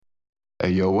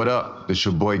Hey yo, what up? It's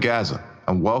your boy Gaza,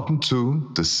 and welcome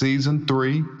to the season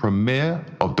 3 premiere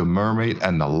of The Mermaid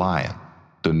and the Lion,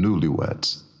 The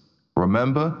Newlyweds.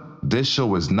 Remember, this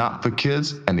show is not for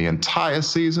kids, and the entire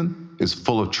season is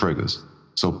full of triggers.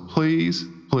 So please,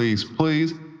 please,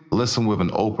 please listen with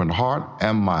an open heart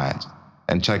and mind.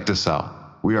 And check this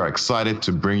out. We are excited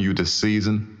to bring you this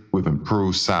season with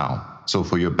improved sound. So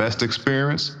for your best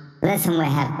experience, listen with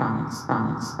headphones.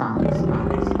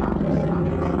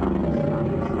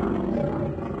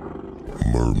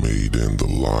 Mermaid and the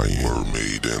Lion.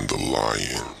 Mermaid and the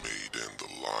Lion. Mermaid and the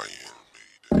Lion.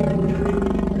 Mermaid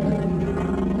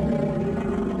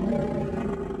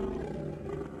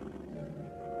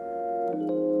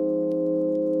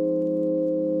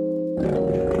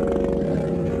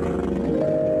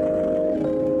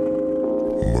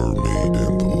and the Lion. Mermaid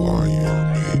and the Lion.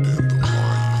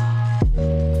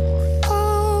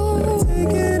 Oh,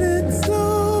 taking it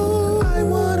slow. I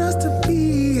want us to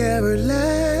be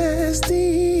everlasting.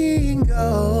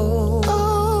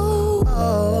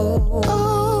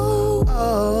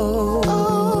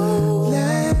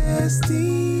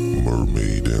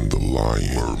 Mermaid and the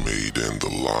Lion. Mermaid and the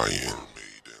Lion.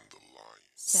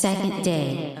 Second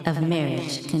day of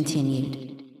marriage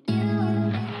continued.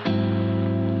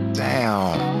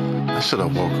 damn, I should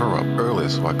have woke her up earlier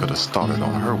so I could have started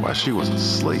on her while she was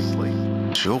asleep.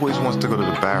 She always wants to go to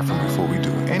the bathroom before we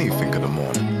do anything in the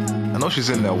morning. I know she's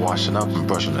in there washing up and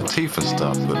brushing her teeth and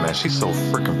stuff, but man, she's so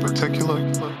freaking particular.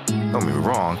 Don't get me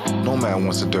wrong, no man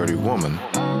wants a dirty woman,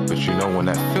 but you know when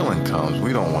that feeling comes,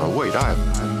 we don't want to wait either.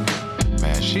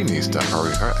 Man, she needs to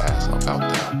hurry her ass up out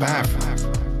that bathroom.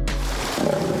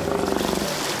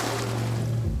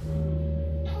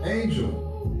 Angel,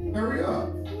 hurry up.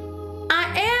 I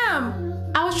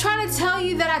am! I was trying to tell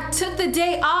you that I took the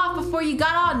day off before you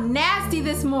got all nasty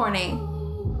this morning.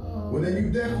 Well, then you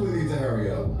definitely need to hurry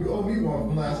up. You owe me one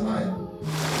from last night.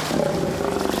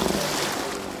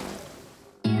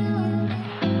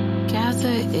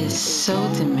 Gaza is so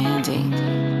demanding.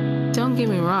 Don't get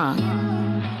me wrong,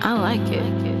 I like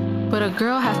it. But a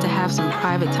girl has to have some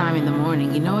private time in the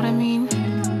morning, you know what I mean?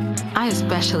 I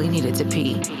especially needed to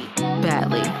pee,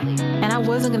 badly. And I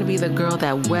wasn't gonna be the girl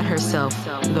that wet herself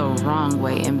the wrong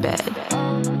way in bed.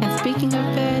 And speaking of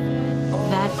bed,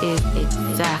 that is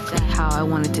exactly how I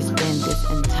wanted to spend this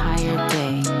entire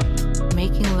day.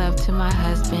 Making love to my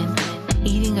husband,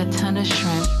 eating a ton of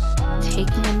shrimp,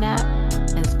 taking a nap,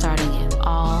 and starting it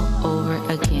all over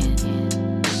again.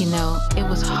 You know, it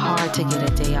was hard to get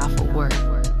a day off of work,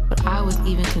 but I was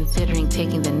even considering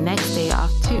taking the next day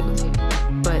off too.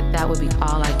 But that would be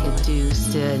all I could do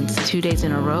since 2 days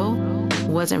in a row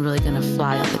wasn't really gonna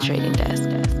fly on the trading desk.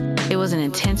 It was an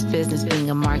intense business being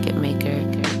a market maker,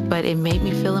 but it made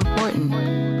me feel important,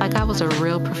 like I was a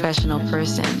real professional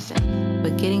person.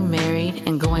 But getting married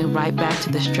and going right back to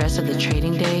the stress of the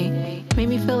trading day made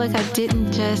me feel like I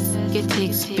didn't just get to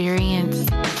experience,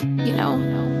 you know,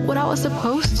 what I was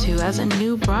supposed to as a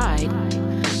new bride.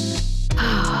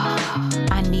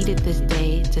 I needed this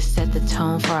day to set the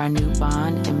tone for our new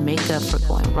bond and make up for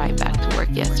going right back to work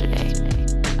yesterday.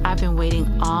 I've been waiting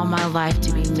all my life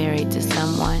to be married to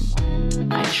someone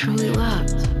I truly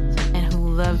loved and who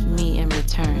loved me in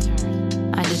return.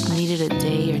 I just needed a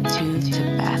day or two to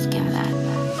bask in that.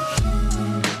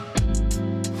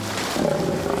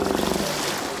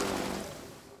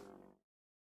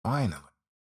 Finally.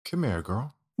 Come here,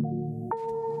 girl.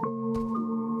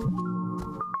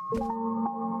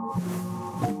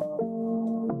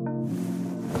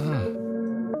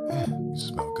 Yeah, you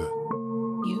smell good.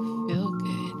 You feel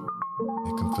good.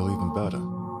 You can feel even better.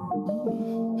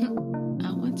 I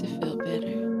want to feel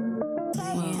better.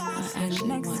 Well, I actually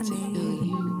want to feel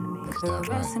you. Is that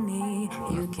right?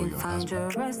 You can find your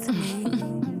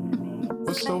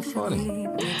What's so funny? I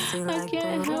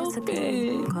can't help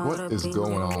it. What is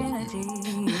going on with you?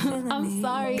 I'm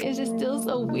sorry, it's just still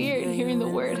so weird hearing the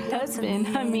word husband.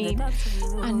 I mean,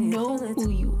 I know who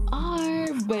you are,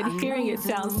 but hearing it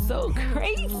sounds so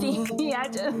crazy. I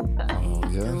just... Oh,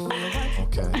 yeah?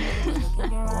 Okay.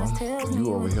 Well,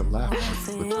 you over here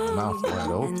laughing with your mouth wide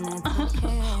open.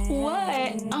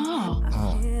 What? Oh.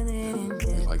 Oh, you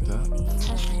like that?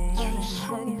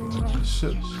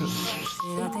 Shit.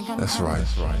 That's right.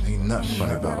 Ain't nothing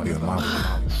funny about being my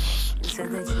wife.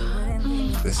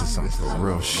 This is some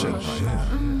real shit right here.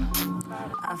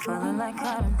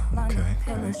 Okay.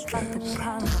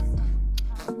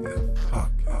 Yeah, fuck.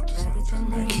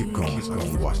 Man, keep going. So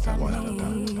you watch that one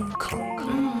down. Cock.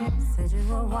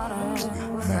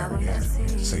 Married here.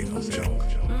 Say no joke.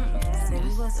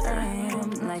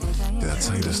 Did I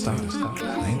tell you to stop?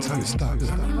 I ain't tell you to stop.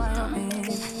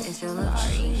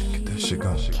 Get that shit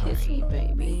going. Kiss me,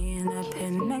 baby. In a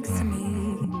pen next to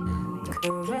me,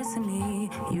 caressing me.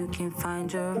 You can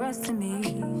find your rest in me.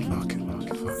 Fuck it.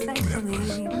 Give me that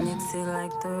place. Mix it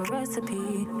like the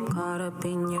recipe. Caught up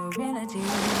in your energy.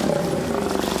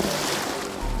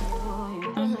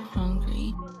 I'm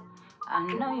hungry.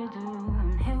 I know you do.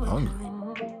 I'm here with Hungry?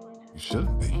 You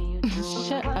shouldn't be.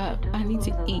 Shut up. I need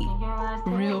to eat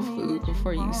real food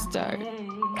before you start.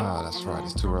 Ah, that's right.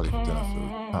 It's too early for dinner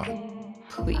food. Huh?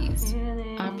 Please.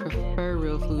 I prefer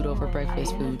real food over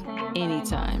breakfast food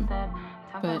anytime.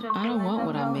 But I don't want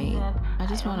what I made. I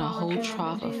just want a whole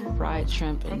trough of fried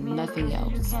shrimp and nothing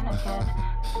else.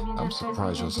 I'm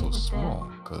surprised you're so small,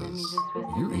 because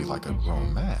you eat like a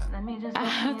grown man. I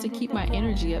have to keep my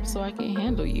energy up so I can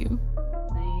handle you.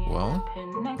 Well,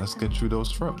 let's get you those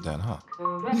shrimp then, huh?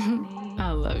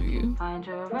 I love you.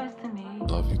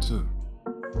 Love you too.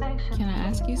 Can I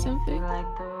ask you something?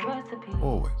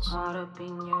 Always.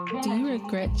 Do you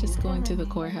regret just going to the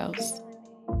courthouse?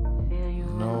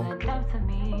 No,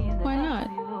 Why not?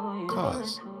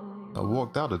 cause I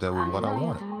walked out of there with what I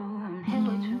wanted.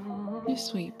 You're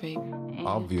sweet, baby.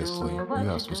 Obviously, you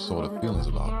have some sort of feelings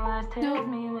about it. No,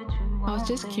 I was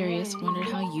just curious, wondered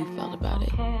how you felt about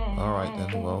it. All right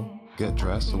then, well, get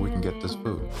dressed so we can get this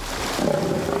food.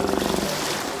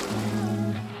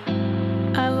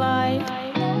 I lied.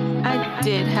 I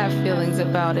did have feelings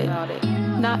about it.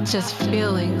 Not just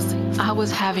feelings, I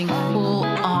was having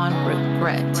full-on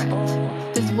regret.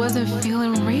 This wasn't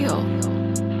feeling real.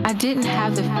 I didn't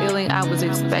have the feeling I was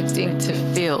expecting to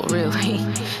feel, really.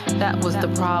 That was the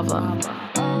problem.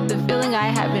 The feeling I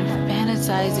had been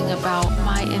fantasizing about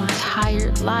my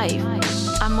entire life.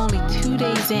 I'm only 2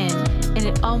 days in, and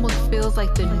it almost feels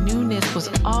like the newness was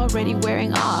already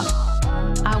wearing off.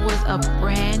 I was a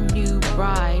brand new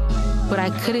bride, but I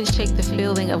couldn't shake the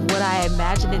feeling of what I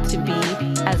imagined it to be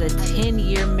as a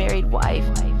 10-year married wife.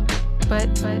 But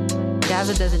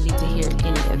Gaza doesn't need to hear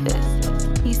any of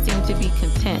this. He seemed to be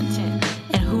content.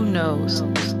 And who knows,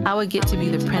 I would get to be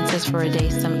the princess for a day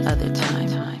some other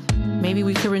time. Maybe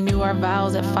we could renew our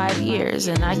vows at 5 years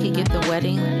and I could get the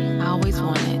wedding I always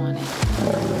wanted.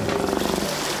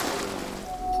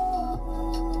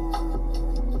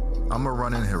 I'm gonna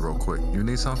run in here real quick. You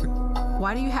need something?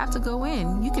 Why do you have to go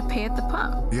in? You could pay at the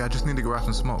pump. Yeah, I just need to grab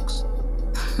some smokes.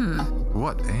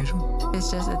 What, Angel? It's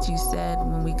just that you said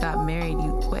when we got married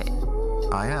you quit.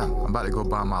 I am. I'm about to go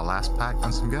buy my last pack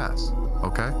and some gas.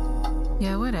 Okay?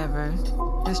 Yeah, whatever.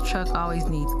 This truck always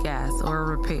needs gas or a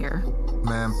repair.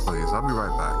 Man, please. I'll be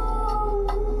right back.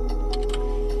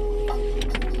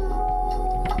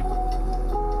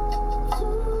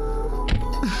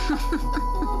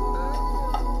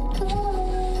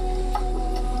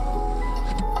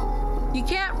 You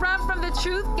can't run from the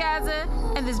truth, Gaza,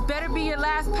 and this better be your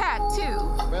last pack, too.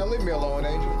 Man, leave me alone,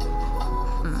 Angel.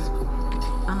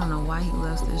 I don't know why he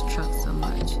loves this truck so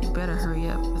much. You better hurry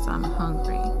up, because I'm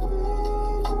hungry.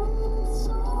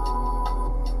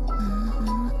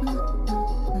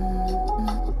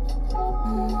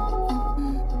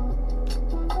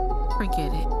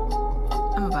 Forget it.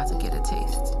 I'm about to get a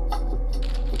taste.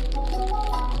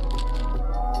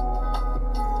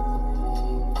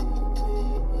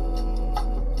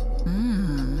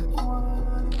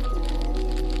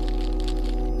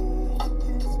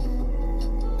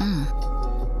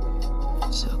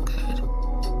 So good.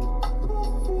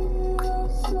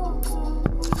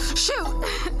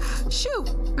 Shoot!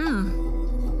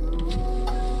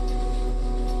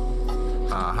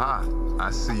 Aha.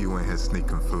 I see you in here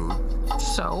sneaking food.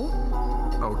 So?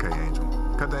 Okay, Angel.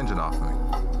 Cut the engine off for me.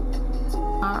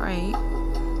 Alright.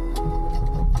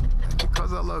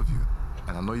 Because I love you,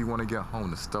 and I know you want to get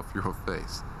home to stuff your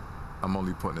face, I'm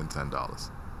only putting in $10.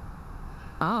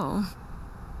 Oh.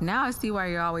 Now I see why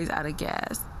you're always out of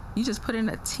gas. You just put in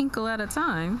a tinkle at a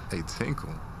time. A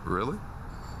tinkle? Really?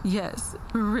 Yes,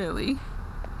 really.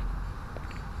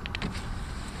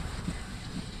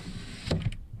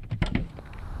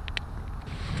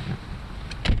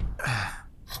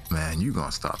 Man, you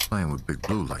gonna stop playing with Big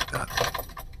Blue like that.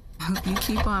 You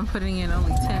keep on putting in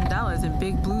only $10 and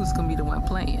Big Blue's gonna be the one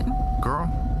playing. Girl,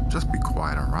 just be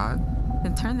quiet and ride.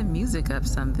 Then turn the music up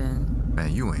some then.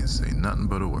 Man, you ain't say nothing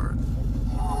but a word.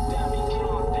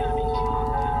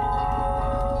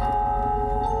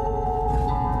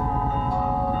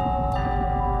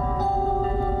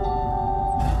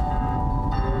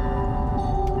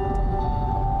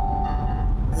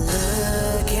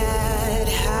 Look at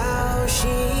how she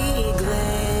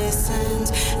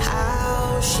glistens,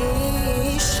 how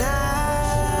she shines,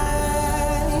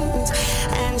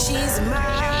 and she's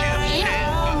mine.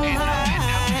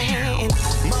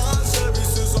 My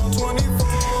service is on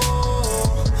 24.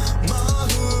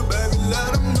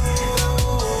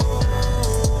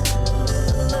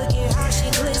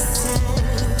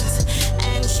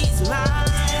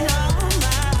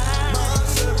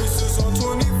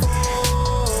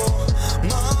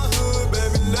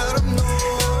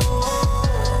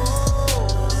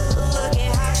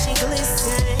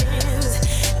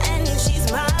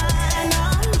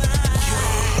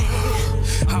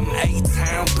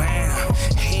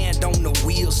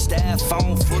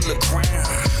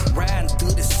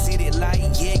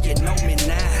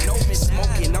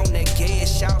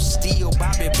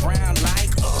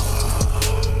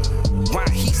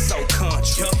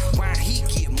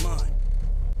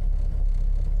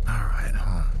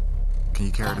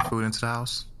 into the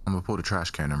house? I'm gonna pull the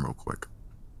trash can in real quick.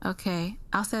 Okay,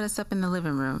 I'll set us up in the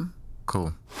living room.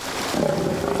 Cool.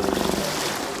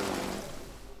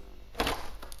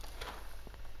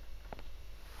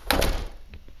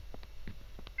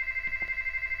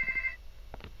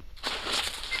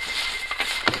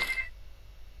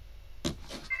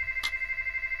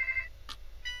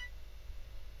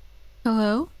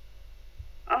 Hello?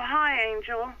 Oh, hi,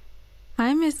 Angel.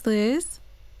 Hi, Miss Liz.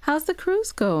 How's the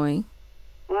cruise going?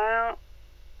 Well,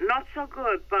 not so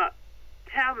good, but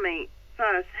tell me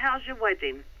first, how's your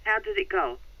wedding? How did it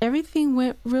go? Everything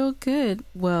went real good.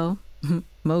 Well,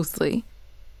 mostly.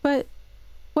 But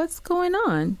what's going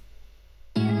on?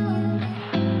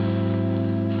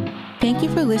 Thank you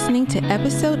for listening to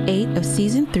episode 8 of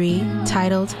season 3,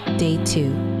 titled Day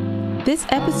 2. This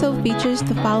episode features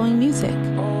the following music: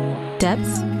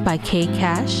 Depths by K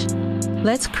Cash,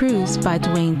 Let's Cruise by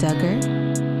Dwayne Duggar,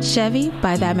 Chevy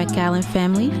by That McAllen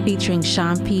Family featuring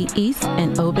Sean P. East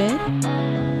and Obed.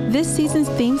 This season's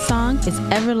theme song is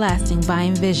Everlasting by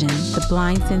Envision, the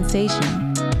Blind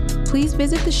Sensation. Please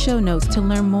visit the show notes to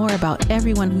learn more about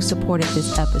everyone who supported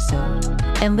this episode.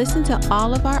 And listen to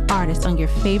all of our artists on your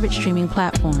favorite streaming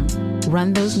platform.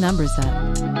 Run those numbers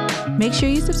up. Make sure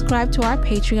you subscribe to our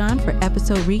Patreon for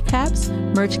episode recaps,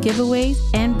 merch giveaways,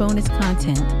 and bonus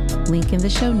content. Link in the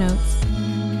show notes.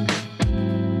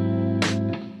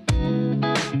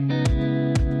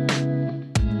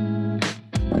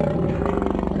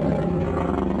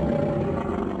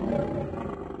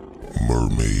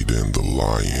 Mermaid and the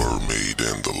Lion. Mermaid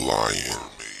and the Lion.